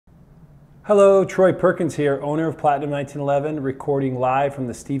Hello, Troy Perkins here, owner of Platinum 1911, recording live from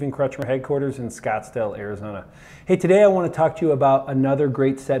the Stephen Crutchmer headquarters in Scottsdale, Arizona. Hey, today I want to talk to you about another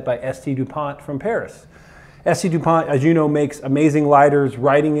great set by St. Dupont from Paris. St. Dupont, as you know, makes amazing lighters,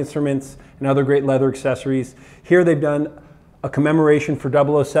 writing instruments, and other great leather accessories. Here they've done a commemoration for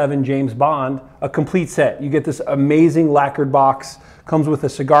 007 James Bond, a complete set. You get this amazing lacquered box, comes with a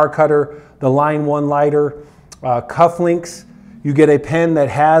cigar cutter, the Ligne 1 lighter, Cufflinks. You get a pen that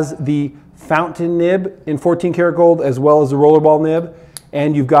has the fountain nib in 14 karat gold as well as the rollerball nib,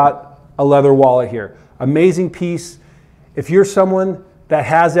 and you've got a leather wallet here. Amazing piece. If you're someone that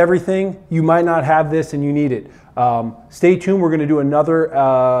has everything, you might not have this and you need it. Stay tuned, we're going to do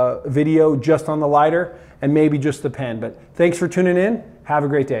another video just on the lighter and maybe just the pen. But thanks for tuning in. Have a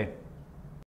great day.